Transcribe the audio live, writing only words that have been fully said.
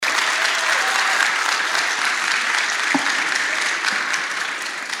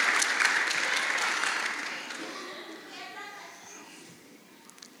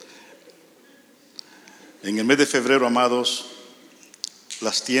En el mes de febrero, amados,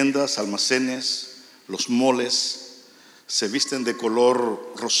 las tiendas, almacenes, los moles se visten de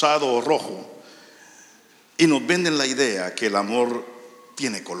color rosado o rojo y nos venden la idea que el amor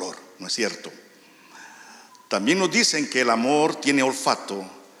tiene color, ¿no es cierto? También nos dicen que el amor tiene olfato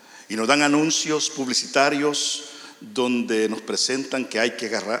y nos dan anuncios publicitarios donde nos presentan que hay que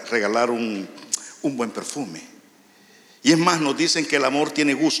regalar un buen perfume. Y es más, nos dicen que el amor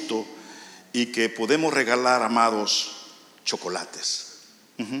tiene gusto y que podemos regalar, amados, chocolates.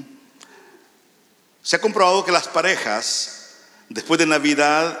 Se ha comprobado que las parejas, después de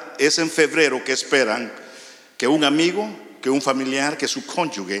Navidad, es en febrero que esperan que un amigo, que un familiar, que su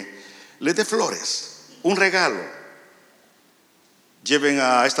cónyuge les dé flores, un regalo. Lleven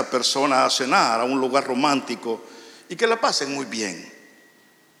a esta persona a cenar a un lugar romántico y que la pasen muy bien.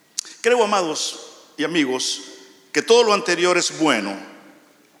 Creo, amados y amigos, que todo lo anterior es bueno.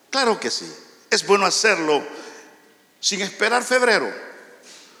 Claro que sí, es bueno hacerlo sin esperar febrero.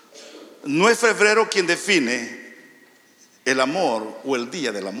 No es febrero quien define el amor o el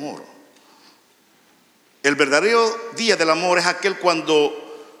día del amor. El verdadero día del amor es aquel cuando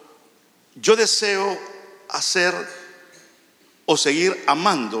yo deseo hacer o seguir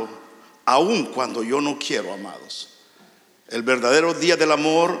amando aun cuando yo no quiero, amados. El verdadero día del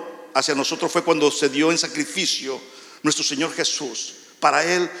amor hacia nosotros fue cuando se dio en sacrificio nuestro Señor Jesús. Para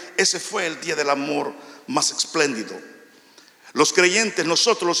Él ese fue el día del amor más espléndido. Los creyentes,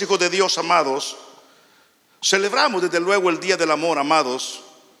 nosotros los hijos de Dios, amados, celebramos desde luego el día del amor, amados,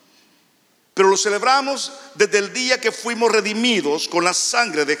 pero lo celebramos desde el día que fuimos redimidos con la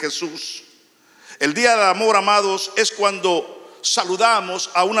sangre de Jesús. El día del amor, amados, es cuando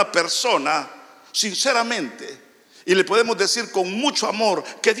saludamos a una persona sinceramente y le podemos decir con mucho amor: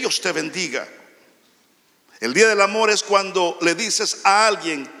 que Dios te bendiga. El día del amor es cuando le dices a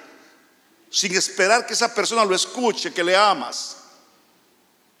alguien, sin esperar que esa persona lo escuche, que le amas.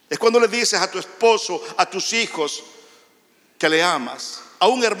 Es cuando le dices a tu esposo, a tus hijos, que le amas. A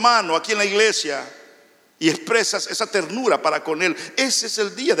un hermano aquí en la iglesia, y expresas esa ternura para con él. Ese es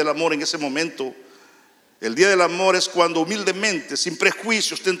el día del amor en ese momento. El día del amor es cuando humildemente, sin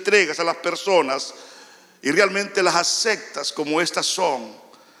prejuicios, te entregas a las personas y realmente las aceptas como estas son.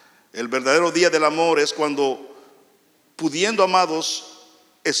 El verdadero día del amor es cuando, pudiendo, amados,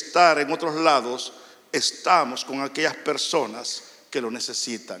 estar en otros lados, estamos con aquellas personas que lo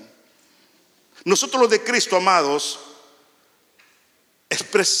necesitan. Nosotros los de Cristo, amados,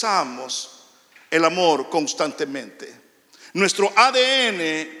 expresamos el amor constantemente. Nuestro ADN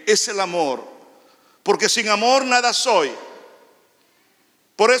es el amor, porque sin amor nada soy.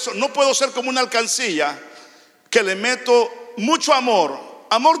 Por eso no puedo ser como una alcancía que le meto mucho amor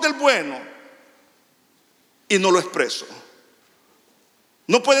del bueno, y no lo expreso.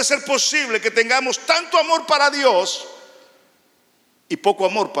 No puede ser posible que tengamos tanto amor para Dios y poco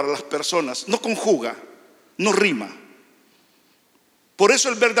amor para las personas. No conjuga, no rima. Por eso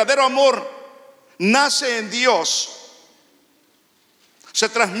el verdadero amor nace en Dios, se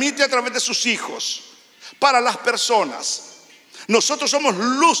transmite a través de sus hijos para las personas. Nosotros somos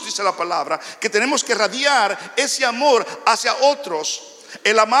luz, dice la palabra, que tenemos que radiar ese amor hacia otros.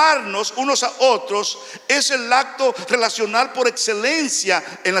 El amarnos unos a otros es el acto relacional por excelencia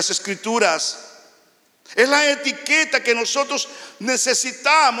en las Escrituras. Es la etiqueta que nosotros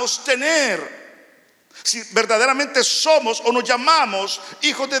necesitamos tener si verdaderamente somos o nos llamamos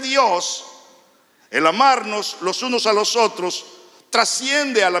hijos de Dios. El amarnos los unos a los otros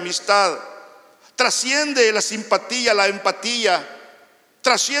trasciende a la amistad, trasciende la simpatía, la empatía,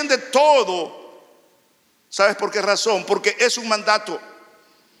 trasciende todo. ¿Sabes por qué razón? Porque es un mandato.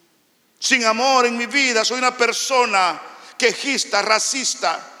 Sin amor en mi vida soy una persona quejista,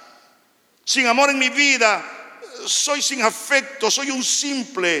 racista. Sin amor en mi vida soy sin afecto, soy un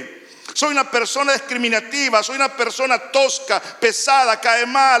simple. Soy una persona discriminativa, soy una persona tosca, pesada, cae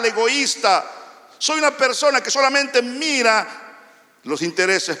mal, egoísta. Soy una persona que solamente mira los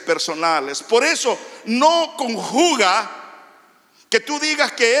intereses personales. Por eso no conjuga que tú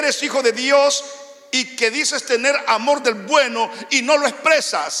digas que eres hijo de Dios y que dices tener amor del bueno y no lo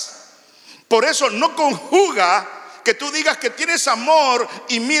expresas. Por eso no conjuga que tú digas que tienes amor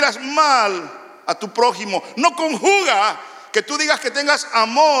y miras mal a tu prójimo. No conjuga que tú digas que tengas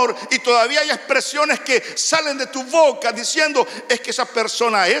amor y todavía hay expresiones que salen de tu boca diciendo: es que esa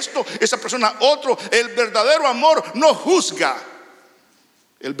persona esto, esa persona otro. El verdadero amor no juzga.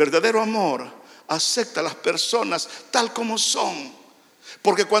 El verdadero amor acepta a las personas tal como son.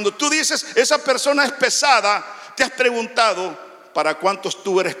 Porque cuando tú dices esa persona es pesada, ¿te has preguntado para cuántos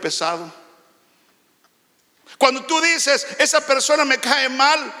tú eres pesado? Cuando tú dices esa persona me cae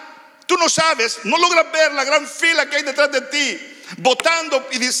mal, Tú no sabes, no logras ver la gran fila que hay detrás de ti, votando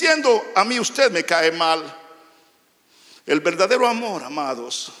y diciendo: a mí usted me cae mal. El verdadero amor,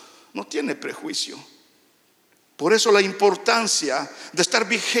 amados, no tiene prejuicio. Por eso la importancia de estar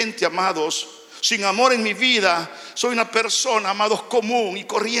vigente, amados. Sin amor en mi vida, soy una persona, amados, común y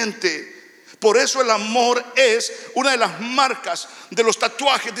corriente. Por eso el amor es una de las marcas de los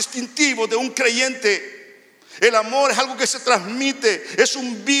tatuajes distintivos de un creyente. El amor es algo que se transmite, es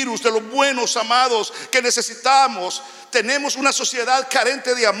un virus de los buenos, amados, que necesitamos. Tenemos una sociedad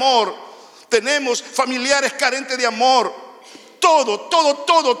carente de amor, tenemos familiares carentes de amor. Todo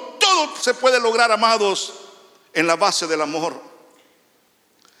se puede lograr, amados, en la base del amor.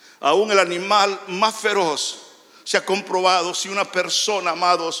 Aún el animal más feroz se ha comprobado, si una persona,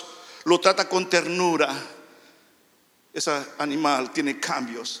 amados, lo trata con ternura, ese animal tiene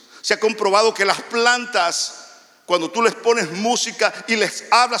cambios. Se ha comprobado que las plantas, cuando tú les pones música y les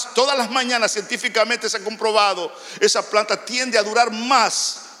hablas todas las mañanas, científicamente se ha comprobado, esa planta tiende a durar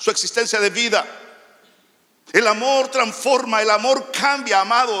más su existencia de vida. El amor transforma, el amor cambia,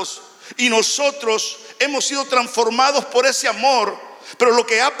 amados, y nosotros hemos sido transformados por ese amor. Pero lo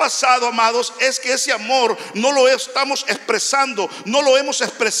que ha pasado, amados, es que ese amor no lo estamos expresando, no lo hemos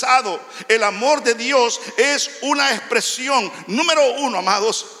expresado. El amor de Dios es una expresión, número uno,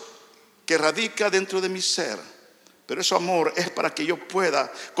 amados, que radica dentro de mi ser. Pero ese amor es para que yo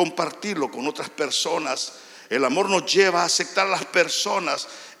pueda compartirlo con otras personas. El amor nos lleva a aceptar a las personas.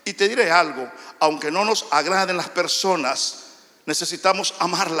 Y te diré algo: aunque no nos agraden las personas, necesitamos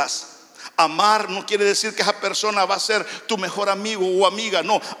amarlas. Amar no quiere decir que esa persona va a ser tu mejor amigo o amiga.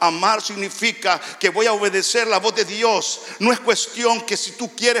 No, amar significa que voy a obedecer la voz de Dios. No es cuestión que si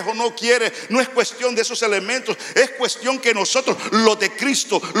tú quieres o no quieres, no es cuestión de esos elementos. Es cuestión que nosotros, los de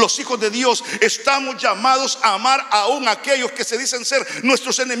Cristo, los hijos de Dios, estamos llamados a amar aún a aquellos que se dicen ser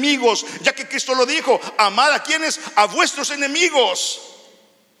nuestros enemigos, ya que Cristo lo dijo: amad a quienes, a vuestros enemigos.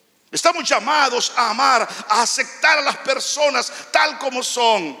 Estamos llamados a amar, a aceptar a las personas tal como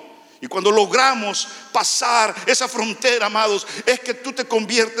son. Y cuando logramos pasar esa frontera, amados, es que tú te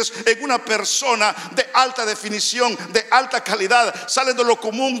conviertes en una persona de alta definición, de alta calidad. Sales de lo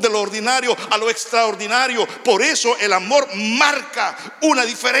común, de lo ordinario a lo extraordinario. Por eso el amor marca una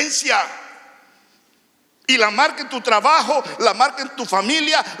diferencia. Y la marca en tu trabajo, la marca en tu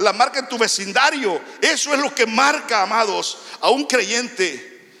familia, la marca en tu vecindario. Eso es lo que marca, amados, a un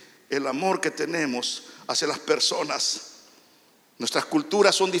creyente, el amor que tenemos hacia las personas. Nuestras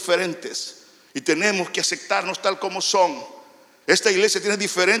culturas son diferentes y tenemos que aceptarnos tal como son. Esta iglesia tiene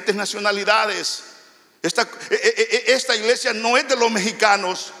diferentes nacionalidades. Esta iglesia no es de los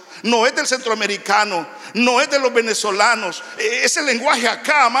mexicanos, no es del centroamericano, no es de los venezolanos. Ese lenguaje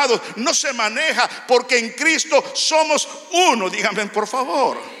acá, amados, no se maneja, porque en Cristo somos uno. Díganme, por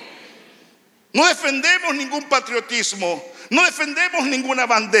favor. No defendemos ningún patriotismo, no defendemos ninguna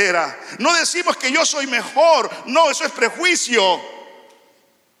bandera, no decimos que yo soy mejor. No, eso es prejuicio.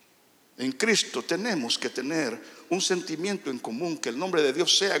 En Cristo tenemos que tener un sentimiento en común, que el nombre de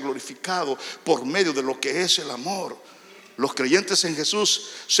Dios sea glorificado por medio de lo que es el amor. Los creyentes en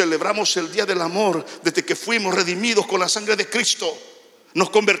Jesús celebramos el día del amor desde que fuimos redimidos con la sangre de Cristo. Nos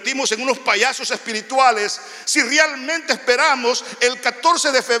convertimos en unos payasos espirituales si realmente esperamos el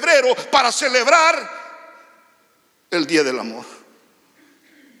 14 de febrero para celebrar el día del amor.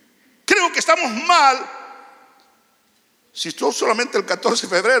 Creo que estamos mal si tú solamente el 14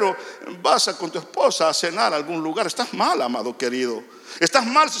 de febrero vas con tu esposa a cenar a algún lugar. Estás mal, amado querido. Estás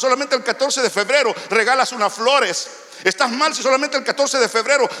mal si solamente el 14 de febrero regalas unas flores. Estás mal si solamente el 14 de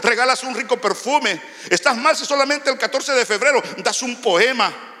febrero regalas un rico perfume. Estás mal si solamente el 14 de febrero das un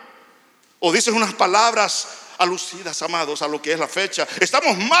poema o dices unas palabras alucidas, amados, a lo que es la fecha.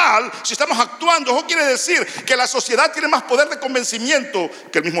 Estamos mal si estamos actuando. Eso quiere decir que la sociedad tiene más poder de convencimiento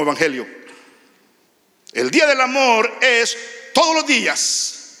que el mismo evangelio. El día del amor es todos los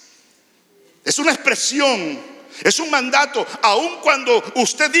días. Es una expresión, es un mandato. Aun cuando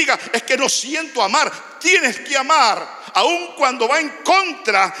usted diga: es que no siento amar, tienes que amar. Aun cuando va en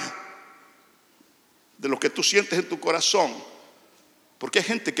contra de lo que tú sientes en tu corazón. Porque hay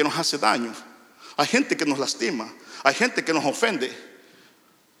gente que nos hace daño, hay gente que nos lastima, hay gente que nos ofende,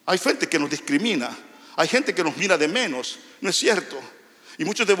 hay gente que nos discrimina, hay gente que nos mira de menos. No es cierto. Y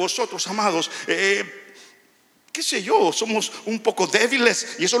muchos de vosotros, amados, qué sé yo, somos un poco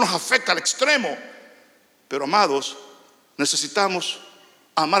débiles y eso nos afecta al extremo. Pero, amados, necesitamos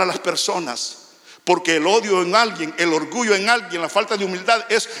amar a las personas, porque el odio en alguien, el orgullo en alguien, la falta de humildad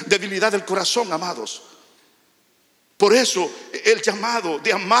es debilidad del corazón, amados. Por eso el llamado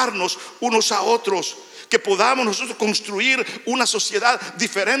de amarnos unos a otros. que podamos nosotros construir una sociedad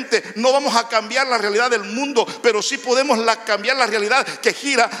diferente. No vamos a cambiar la realidad del mundo, pero sí podemos cambiar la realidad que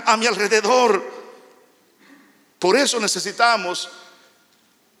gira a mi alrededor. Por eso necesitamos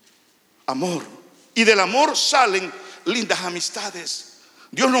amor. Y del amor salen lindas amistades.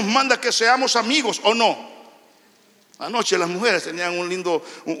 Dios nos manda que seamos amigos, ¿o no? Anoche las mujeres tenían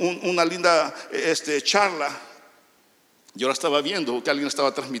una linda charla. Yo la estaba viendo, que alguien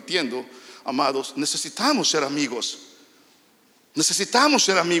estaba transmitiendo. Amados, necesitamos ser amigos. Necesitamos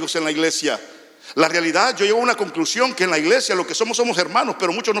ser amigos en la iglesia. La realidad, yo llego a una conclusión que en la iglesia lo que somos hermanos,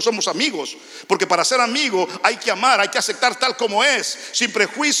 pero muchos no somos amigos. Porque para ser amigo hay que amar, hay que aceptar tal como es, sin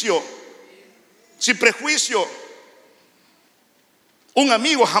prejuicio. Sin prejuicio. Un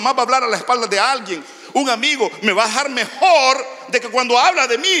amigo jamás va a hablar a la espalda de alguien. Un amigo me va a dejar mejor de que cuando habla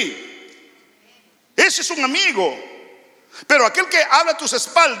de mí. Ese es un amigo. Pero aquel que habla a tus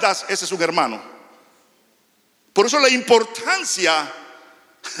espaldas, ese es un hermano. Por eso la importancia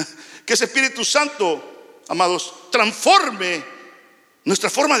que ese Espíritu Santo, amados, transforme nuestra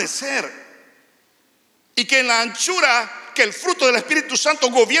forma de ser. Y que en la anchura que el fruto del Espíritu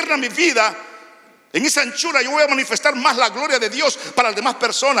Santo gobierna mi vida, en esa anchura yo voy a manifestar más la gloria de Dios para las demás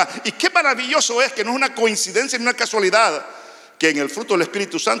personas. Y qué maravilloso es que no es una coincidencia ni una casualidad que en el fruto del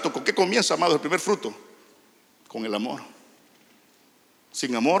Espíritu Santo, ¿con qué comienza, amados, el primer fruto? Con el amor.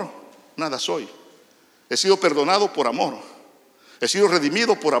 Sin amor, nada soy. He sido perdonado por amor. He sido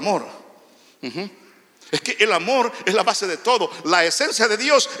redimido por amor. Es que el amor es la base de todo. La esencia de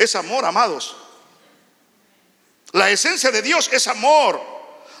Dios es amor, amados. La esencia de Dios es amor.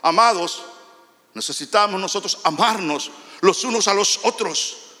 Amados, necesitamos nosotros amarnos los unos a los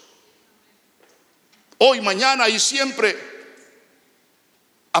otros. Hoy, mañana y siempre.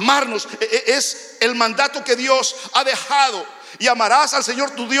 Amarnos es el mandato que Dios ha dejado. Y amarás al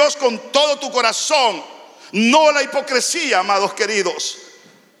Señor tu Dios con todo tu corazón. No la hipocresía, amados queridos.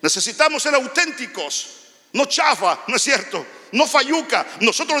 Necesitamos ser auténticos. No chafa, ¿no es cierto? No falluca.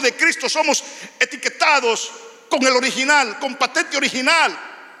 Nosotros de Cristo somos etiquetados con el original, con patente original.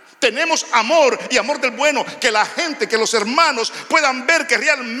 Tenemos amor y amor del bueno. Que la gente, que los hermanos puedan ver que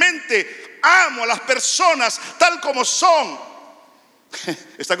realmente amo a las personas tal como son.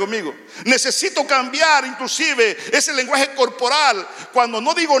 ¿Está conmigo? Necesito cambiar inclusive ese lenguaje corporal. Cuando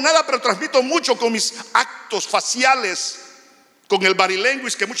no digo nada pero transmito mucho con mis actos faciales, con el body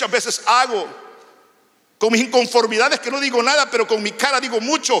language que muchas veces hago, con mis inconformidades que no digo nada pero con mi cara digo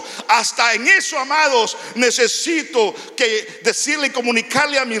mucho. Hasta en eso, amados, necesito decirle y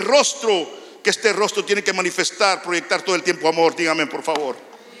comunicarle a mi rostro que este rostro tiene que manifestar, proyectar todo el tiempo amor. Dígame, por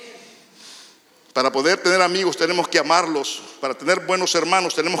favor. Para poder tener amigos tenemos que amarlos. Para tener buenos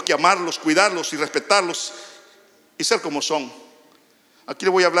hermanos tenemos que amarlos, cuidarlos y respetarlos y ser como son. Aquí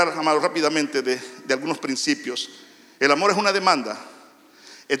le voy a hablar, amados, rápidamente de algunos principios. El amor es una demanda.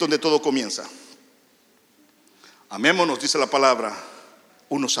 Es donde todo comienza. Amémonos, dice la palabra,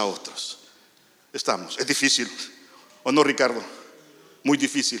 unos a otros. Es difícil. ¿O no, Ricardo? Muy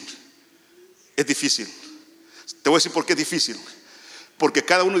difícil. Es difícil. Te voy a decir por qué es difícil. Porque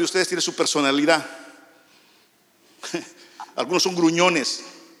cada uno de ustedes tiene su personalidad. Algunos son gruñones.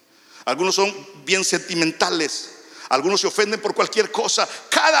 Algunos son bien sentimentales. Algunos se ofenden por cualquier cosa.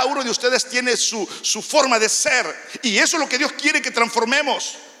 Cada uno de ustedes tiene su forma de ser. Y eso es lo que Dios quiere que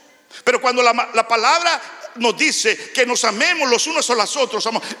transformemos. Pero cuando la palabra nos dice que nos amemos los unos a los otros,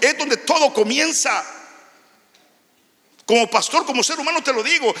 es donde todo comienza. Como pastor, como ser humano te lo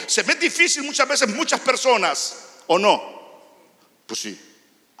digo, se me es difícil muchas veces muchas personas, ¿o no? Pues sí.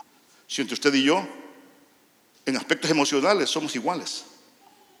 Si entre usted y yo, en aspectos emocionales somos iguales.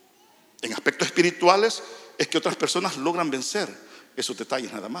 En aspectos espirituales es que otras personas logran vencer esos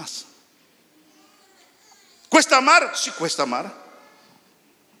detalles nada más. ¿Cuesta amar? Sí, cuesta amar.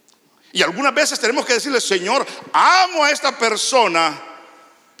 Y algunas veces tenemos que decirle: Señor, amo a esta persona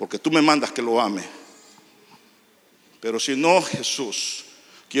porque tú me mandas que lo ame. Pero si no, Jesús,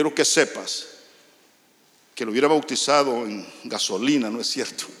 quiero que sepas que lo hubiera bautizado en gasolina, ¿no es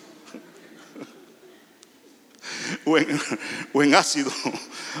cierto? o en ácido.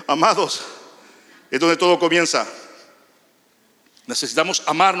 Amados, es donde todo comienza. Necesitamos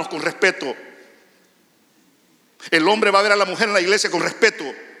amarnos con respeto. El hombre va a ver a la mujer en la iglesia con respeto.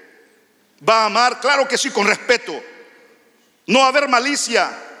 Va a amar, claro que sí, con respeto. No va a haber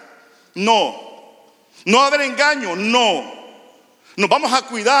malicia, no. No va a haber engaño, no. Nos vamos a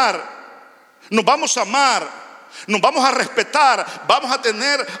cuidar. Nos vamos a amar, nos vamos a respetar, vamos a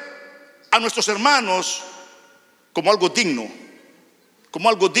tener a nuestros hermanos como algo digno, como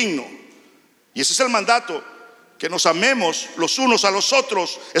algo digno. Y ese es el mandato, que nos amemos los unos a los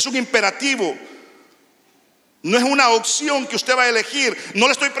otros. Es un imperativo. No es una opción que usted va a elegir. No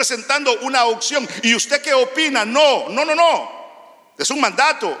le estoy presentando una opción. ¿Y usted qué opina? No. Es un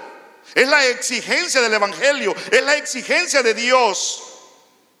mandato. Es la exigencia del evangelio. Es la exigencia de Dios.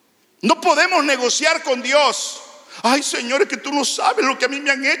 No podemos negociar con Dios. Ay, Señor, es que tú no sabes lo que a mí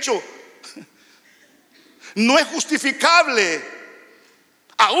me han hecho. No es justificable.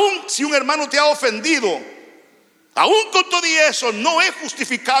 Aún si un hermano te ha ofendido, aún con todo y eso, no es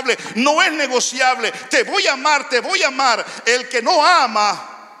justificable, no es negociable. Te voy a amar, te voy a amar. El que no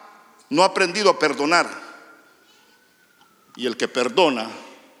ama no ha aprendido a perdonar. Y el que perdona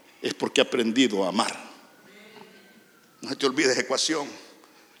es porque ha aprendido a amar. No se te olvides esa ecuación.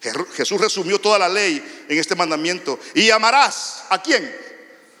 Jesús resumió toda la ley en este mandamiento. Y amarás, ¿a quién?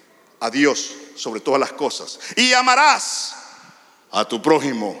 A Dios sobre todas las cosas. Y amarás a tu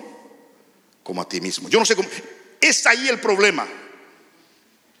prójimo como a ti mismo. Yo no sé cómo. Es ahí el problema.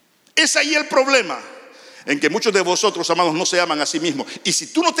 Es ahí el problema. En que muchos de vosotros, amados, no se aman a sí mismos. Y si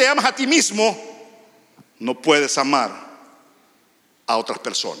tú no te amas a ti mismo, no puedes amar a otras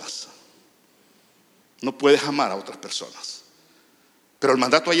personas. No puedes amar a otras personas. Pero el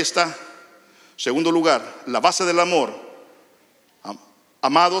mandato ahí está. Segundo lugar, la base del amor.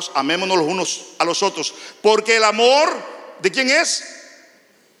 Amados, amémonos los unos a los otros. Porque el amor, ¿de quién es?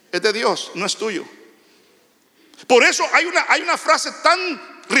 Es de Dios, no es tuyo. Por eso hay una frase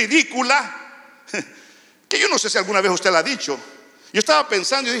tan ridícula que yo no sé si alguna vez usted la ha dicho. Yo estaba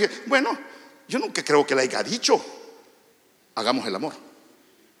pensando y dije, bueno, yo nunca creo que la haya dicho. Hagamos el amor.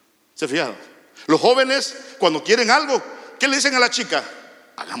 ¿Se fijaron? Los jóvenes, cuando quieren algo, ¿qué le dicen a la chica?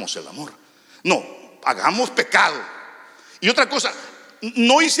 Hagamos el amor. No, hagamos pecado. Y otra cosa,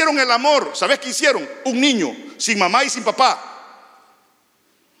 no hicieron el amor. ¿Sabes qué hicieron? Un niño sin mamá y sin papá.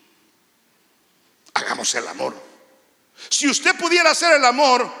 Hagamos el amor. Si usted pudiera hacer el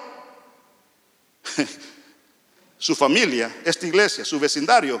amor, su familia, esta iglesia, su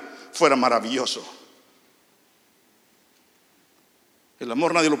vecindario fuera maravilloso. El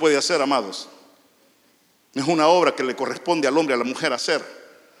amor nadie lo puede hacer, amados. Es una obra que le corresponde al hombre y a la mujer hacer.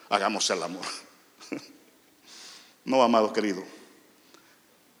 Hagamos el amor. No, amado querido.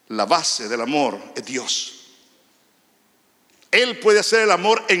 La base del amor es Dios. Él puede hacer el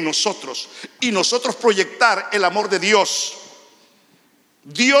amor en nosotros y nosotros proyectar el amor de Dios.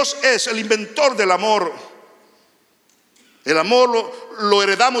 Dios es el inventor del amor. El amor lo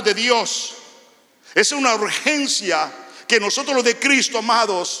heredamos de Dios. Es una urgencia que nosotros los de Cristo,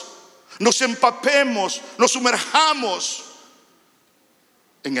 amados, nos empapemos, nos sumerjamos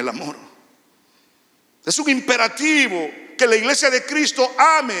en el amor. Es un imperativo que la iglesia de Cristo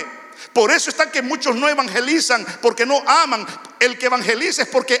ame. Por eso está que muchos no evangelizan, porque no aman. El que evangeliza es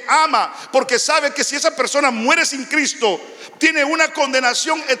porque ama, porque sabe que si esa persona muere sin Cristo, tiene una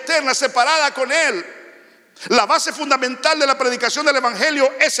condenación eterna separada con Él. La base fundamental de la predicación del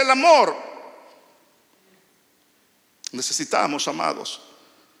evangelio es el amor. Necesitamos, amados,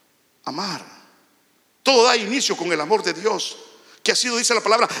 amar. Todo da inicio con el amor de Dios, que ha sido, dice la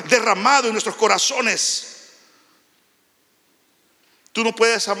palabra, derramado en nuestros corazones. Tú no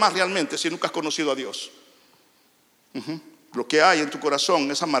puedes amar realmente si nunca has conocido a Dios. Lo que hay en tu corazón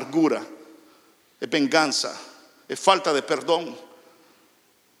es amargura, es venganza, es falta de perdón.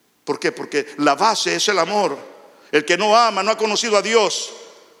 ¿Por qué? Porque la base es el amor. El que no ama no ha conocido a Dios,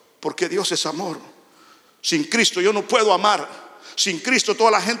 porque Dios es amor. Sin Cristo yo no puedo amar. Sin Cristo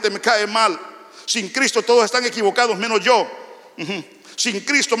toda la gente me cae mal. Sin Cristo todos están equivocados menos yo. Sin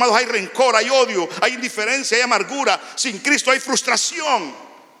Cristo, amados, hay rencor, hay odio, hay indiferencia, hay amargura. Sin Cristo hay frustración.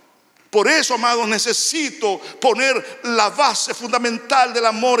 Por eso, amados, necesito poner la base fundamental del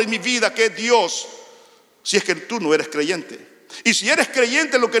amor en mi vida, que es Dios. Si es que tú no eres creyente. Y si eres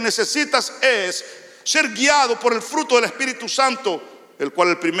creyente, lo que necesitas es ser guiado por el fruto del Espíritu Santo, el cual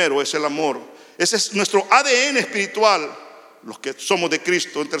el primero es el amor. Ese es nuestro ADN espiritual, los que somos de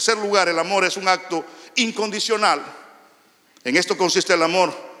Cristo. En tercer lugar, el amor es un acto incondicional. En esto consiste el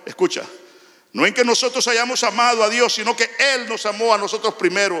amor. Escucha, no en que nosotros hayamos amado a Dios, sino que Él nos amó a nosotros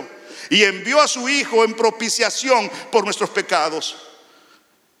primero y envió a su Hijo en propiciación por nuestros pecados.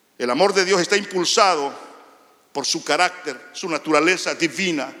 El amor de Dios está impulsado por su carácter, su naturaleza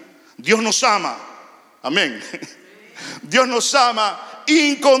divina. Dios nos ama, amén. Dios nos ama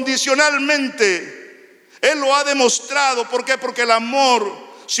incondicionalmente. Él lo ha demostrado. ¿Por qué? Porque el amor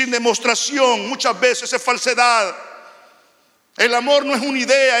sin demostración muchas veces es falsedad. El amor no es una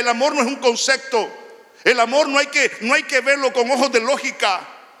idea, el amor no es un concepto. El amor no hay que verlo con ojos de lógica.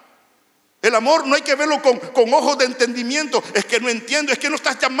 El amor no hay que verlo con ojos de entendimiento. Es que no entiendo, es que no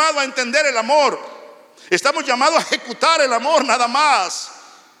estás llamado a entender el amor. Estamos llamados a ejecutar el amor nada más.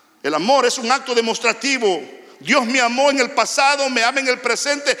 El amor es un acto demostrativo Dios me amó en el pasado, me ama en el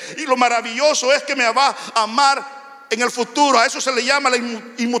presente, y lo maravilloso es que me va a amar en el futuro. A eso se le llama la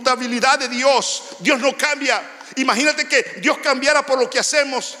inmutabilidad de Dios. Dios no cambia. Imagínate que Dios cambiara por lo que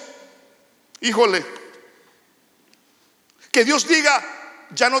hacemos. Híjole, que Dios diga: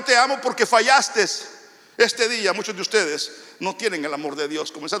 ya no te amo porque fallaste este día. Muchos de ustedes no tienen el amor de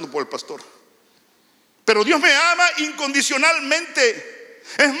Dios, comenzando por el pastor. Pero Dios me ama incondicionalmente.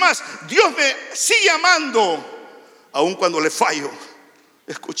 Es más, Dios me sigue amando aun cuando le fallo.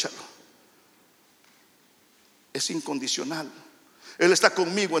 Escúchalo. Es incondicional. Él está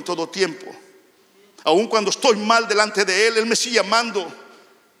conmigo en todo tiempo. Aun cuando estoy mal delante de Él, Él me sigue amando.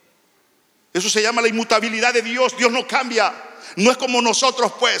 Eso se llama la inmutabilidad de Dios. Dios no cambia. No es como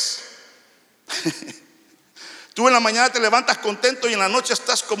nosotros, pues. Tú en la mañana te levantas contento y en la noche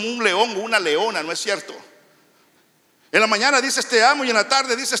estás como un león o una leona, ¿no es cierto? En la mañana dices te amo y en la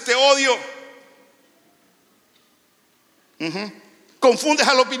tarde dices te odio. Confundes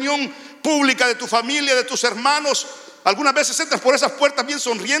a la opinión pública de tu familia, de tus hermanos. Algunas veces entras por esas puertas bien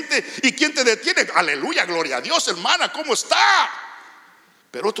sonriente y ¿quién te detiene? Aleluya, gloria a Dios, hermana, ¿cómo está?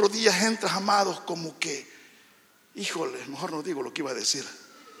 Pero otros días entras, amados, como que, híjole, mejor no digo lo que iba a decir.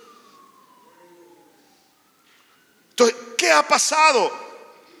 Entonces, ¿qué ha pasado?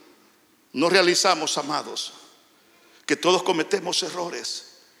 No realizamos, amados, que todos cometemos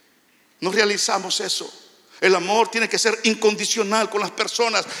errores. No realizamos eso. El amor tiene que ser incondicional con las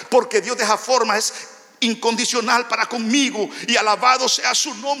personas, porque Dios de esa forma es incondicional para conmigo. Y alabado sea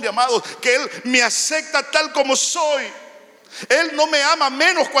su nombre, amados, que Él me acepta tal como soy. Él no me ama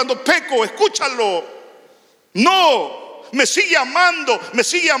menos cuando peco, escúchalo. No, me sigue amando, me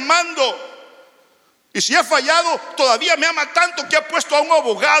sigue amando. Y si he fallado, todavía me ama tanto que ha puesto a un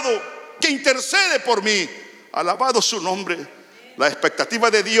abogado que intercede por mí. Alabado su nombre. La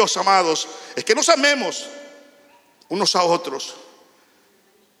expectativa de Dios, amados, es que nos amemos unos a otros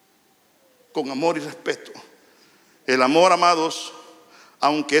con amor y respeto. El amor, amados,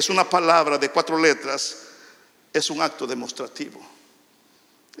 aunque es una palabra de 4 letras, es un acto demostrativo.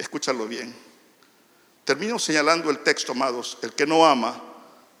 Escúchalo bien. Termino señalando el texto, amados. El que no ama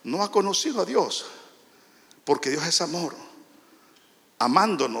no ha conocido a Dios, porque Dios es amor.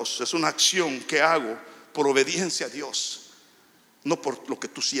 Amándonos es una acción que hago por obediencia a Dios, no por lo que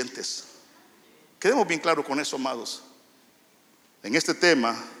tú sientes. Quedemos bien claros con eso, amados. En este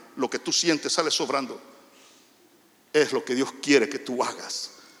tema, lo que tú sientes sale sobrando. Es lo que Dios quiere que tú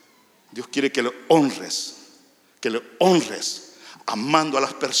hagas. Dios quiere que le honres amando a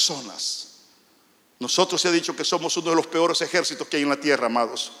las personas. Nosotros se ha dicho que somos uno de los peores ejércitos que hay en la tierra,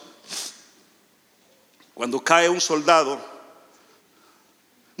 amados. Cuando cae un soldado,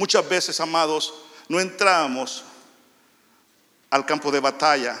 muchas veces, amados, no entramos al campo de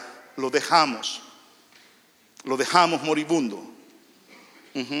batalla, lo dejamos moribundo.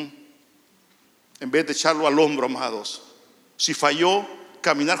 En vez de echarlo al hombro, amados, si falló,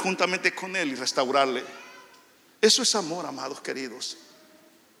 caminar juntamente con Él y restaurarle. Eso es amor, amados queridos.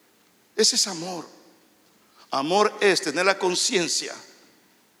 Ese es amor. Amor es tener la conciencia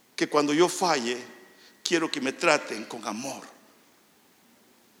que cuando yo falle, quiero que me traten con amor.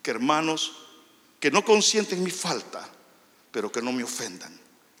 Que hermanos que no consienten mi falta, pero que no me ofendan,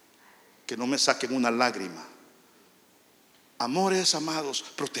 que no me saquen una lágrima. Amor es, amados,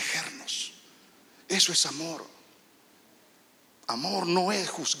 protegernos. Eso es amor. Amor no es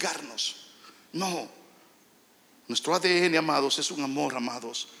juzgarnos. No. Nuestro ADN, amados, es un amor,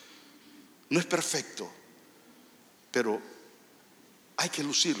 amados. No es perfecto, pero hay que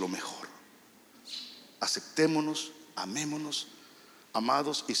lucirlo mejor. Aceptémonos, amémonos,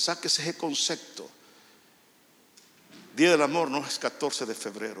 amados, y sáquese ese concepto. Día del amor no es 14 de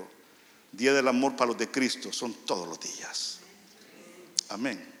febrero. Día del amor para los de Cristo son todos los días.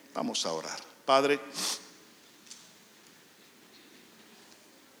 Amén. Vamos a orar. Padre,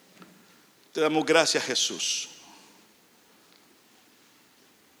 te damos gracias, Jesús.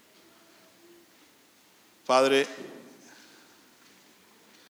 Padre,